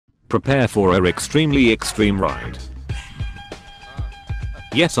Prepare for a extremely extreme ride.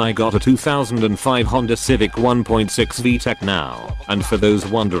 Yes, I got a 2005 Honda Civic 1.6 VTEC now, and for those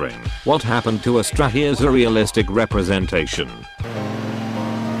wondering what happened to Astra, here's a realistic representation.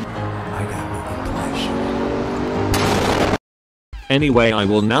 Anyway, I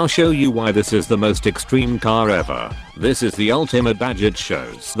will now show you why this is the most extreme car ever. This is the ultimate badge. It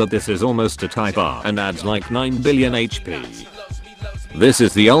shows that this is almost a Type R and adds like 9 billion HP. This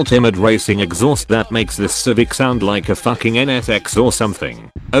is the ultimate racing exhaust that makes this Civic sound like a fucking NSX or something.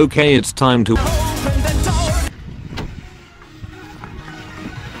 Okay, it's time to open the door.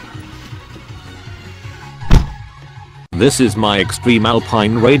 This is my extreme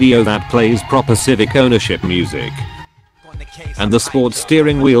Alpine radio that plays proper Civic ownership music. And the sports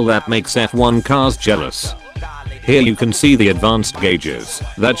steering wheel that makes F1 cars jealous. Here you can see the advanced gauges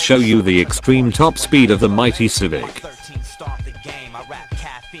that show you the extreme top speed of the mighty Civic.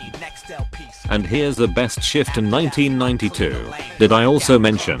 And here's the best shift in 1992. Did I also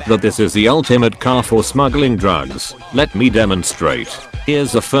mention that this is the ultimate car for smuggling drugs? Let me demonstrate.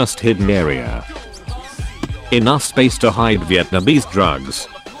 Here's the first hidden area. Enough space to hide Vietnamese drugs.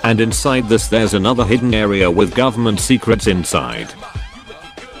 And inside this there's another hidden area with government secrets inside.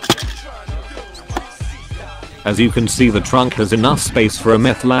 As you can see, the trunk has enough space for a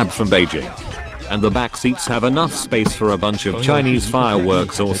meth lab from Beijing. And the back seats have enough space for a bunch of Chinese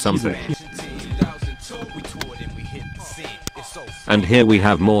fireworks or something. And here we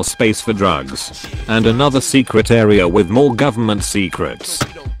have more space for drugs. And another secret area with more government secrets.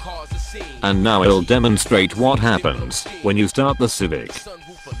 And now I'll demonstrate what happens when you start the Civic.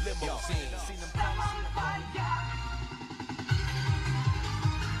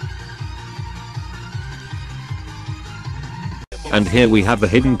 And here we have the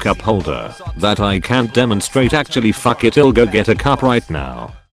hidden cup holder that I can't demonstrate. Actually, fuck it, I'll go get a cup right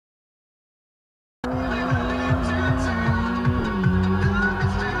now.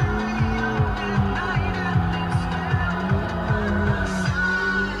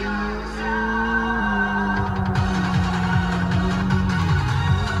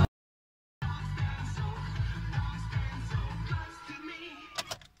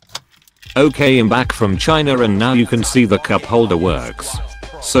 Okay, I'm back from China and now you can see the cup holder works.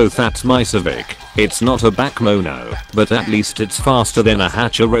 So that's my Civic. It's not a back mono, but at least it's faster than a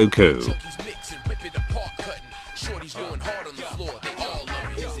Hachiroku.